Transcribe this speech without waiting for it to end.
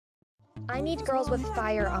I need girls with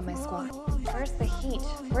fire on my squad. Where's the heat?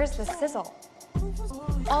 Where's the sizzle?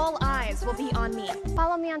 All eyes will be on me.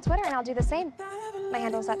 Follow me on Twitter and I'll do the same. My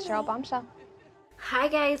handle's at Cheryl Blossom. Hi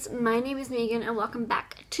guys, my name is Megan and welcome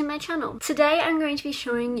back to my channel. Today I'm going to be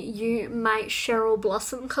showing you my Cheryl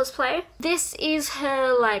Blossom cosplay. This is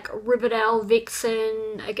her like Riverdale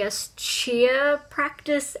Vixen, I guess, cheer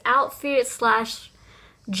practice outfit slash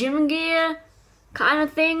gym gear kind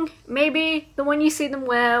of thing. Maybe the one you see them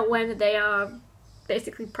wear when they are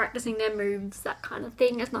basically practicing their moves, that kind of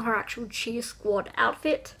thing. It's not her actual cheer squad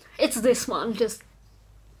outfit. It's this one, just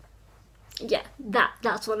yeah,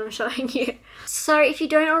 that's what I'm showing you. So if you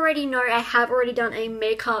don't already know, I have already done a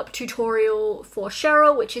makeup tutorial for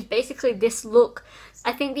Cheryl, which is basically this look.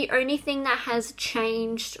 I think the only thing that has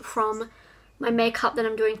changed from my makeup that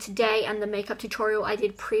I'm doing today and the makeup tutorial I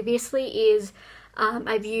did previously is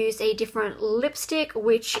I've used a different lipstick,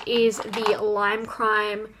 which is the Lime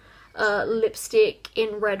Crime lipstick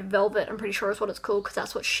in Red Velvet. I'm pretty sure is what it's called because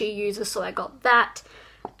that's what she uses, so I got that.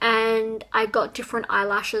 And I got different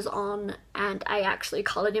eyelashes on, and I actually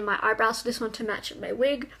coloured in my eyebrows for this one to match my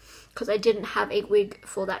wig because I didn't have a wig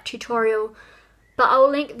for that tutorial. But I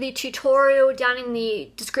will link the tutorial down in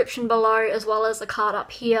the description below, as well as the card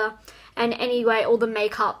up here. And anyway, all the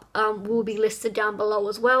makeup will be listed down below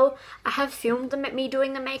as well. I have filmed me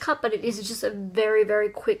doing the makeup, but it is just a very, very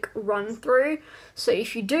quick run through. So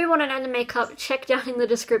if you do want to know the makeup, check down in the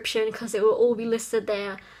description because it will all be listed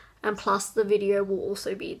there. And plus the video will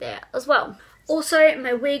also be there as well. Also,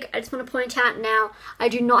 my wig, I just want to point out now, I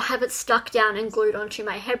do not have it stuck down and glued onto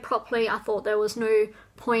my head properly. I thought there was no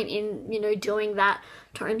point in, you know, doing that,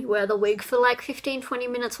 to only wear the wig for like 15-20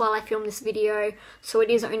 minutes while I film this video. So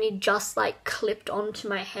it is only just like clipped onto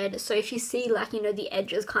my head. So if you see like, you know, the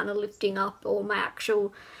edges kind of lifting up or my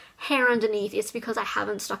actual hair underneath, it's because I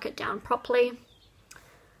haven't stuck it down properly.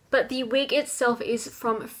 But the wig itself is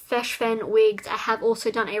from Feshfen Wigs. I have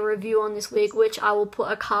also done a review on this wig, which I will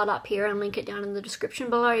put a card up here and link it down in the description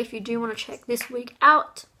below if you do want to check this wig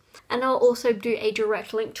out. And I'll also do a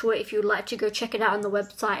direct link to it if you'd like to go check it out on the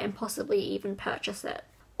website and possibly even purchase it.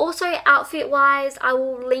 Also, outfit-wise, I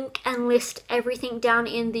will link and list everything down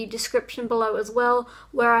in the description below as well,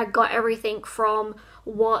 where I got everything from,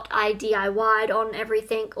 what I DIY'd on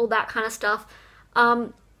everything, all that kind of stuff.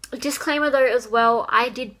 Disclaimer though as well, I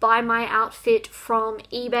did buy my outfit from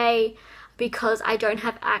eBay because I don't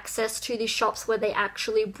have access to the shops where they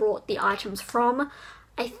actually brought the items from.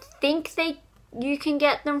 I think you can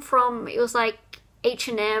get them from, it was like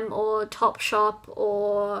H&M or Topshop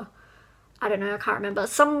or I don't know, I can't remember,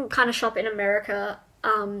 some kind of shop in America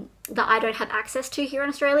that I don't have access to here in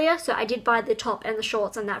Australia. So I did buy the top and the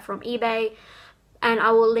shorts and that from eBay, and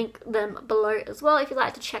I will link them below as well if you'd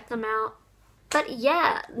like to check them out. But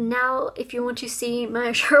yeah, now if you want to see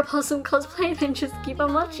my Cheryl Blossom cosplay, then just keep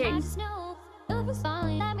on watching.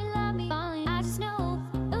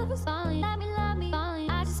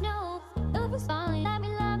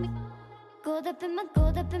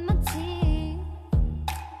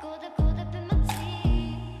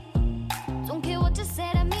 Don't care what you say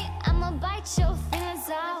to me, I'ma bite your feelings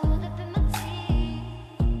out.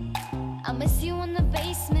 I miss you in the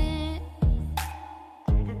basement.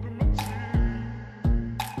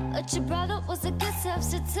 But your brother was a good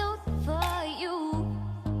substitute for you.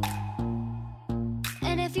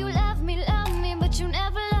 And if you love me, but you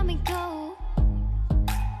never let me go.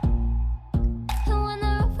 And when the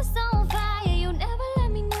roof was on fire, you never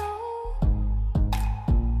let me know.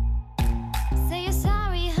 Say you're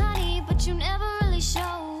sorry, honey, but you never really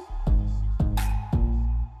show.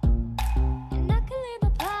 And I could leave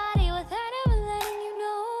the party without ever letting you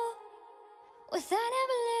know. Without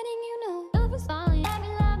ever letting you know. It was fine.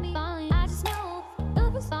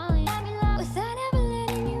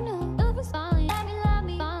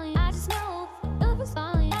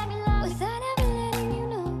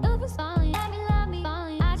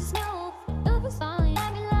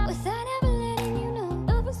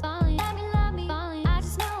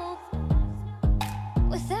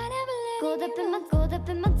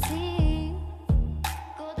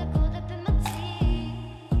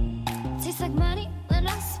 Like money when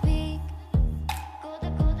I speak. Gold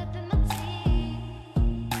up in my tea.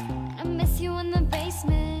 And I miss you in the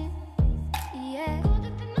basement. Yeah. Gold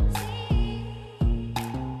up in my tea.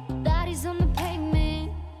 Bodies on the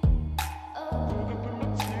pavement. Oh.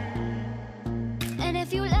 And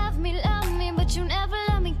if you love me, but you never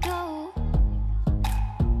let me go.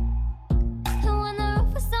 And when the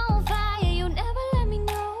roof was on fire, you never let me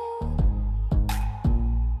know.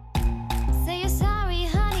 Say you're sorry,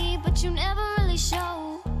 honey, but you never really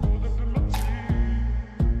show.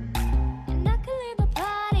 And I could leave the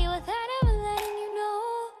party without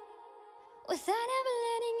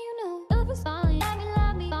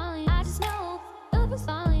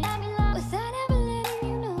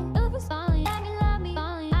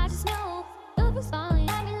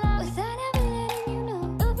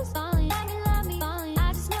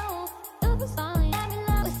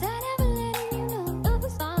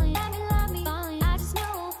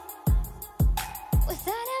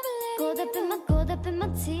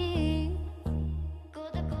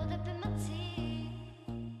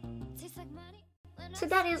So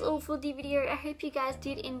that is all for the video. I hope you guys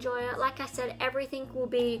did enjoy it. Like I said, everything will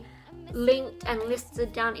be linked and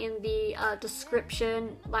listed down in the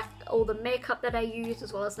description, like all the makeup that I used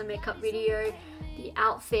as well as the makeup video, the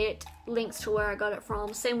outfit, links to where I got it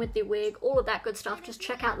from, same with the wig, all of that good stuff. Just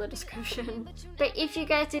check out the description. But if you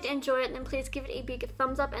guys did enjoy it, then please give it a big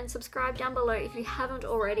thumbs up and subscribe down below if you haven't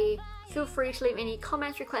already. Feel free to leave any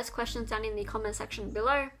comments, requests, questions down in the comment section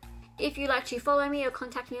below. If you'd like to follow me or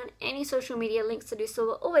contact me on any social media, links to do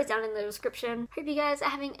so are always down in the description. Hope you guys are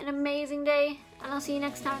having an amazing day, and I'll see you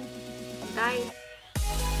next time. Bye.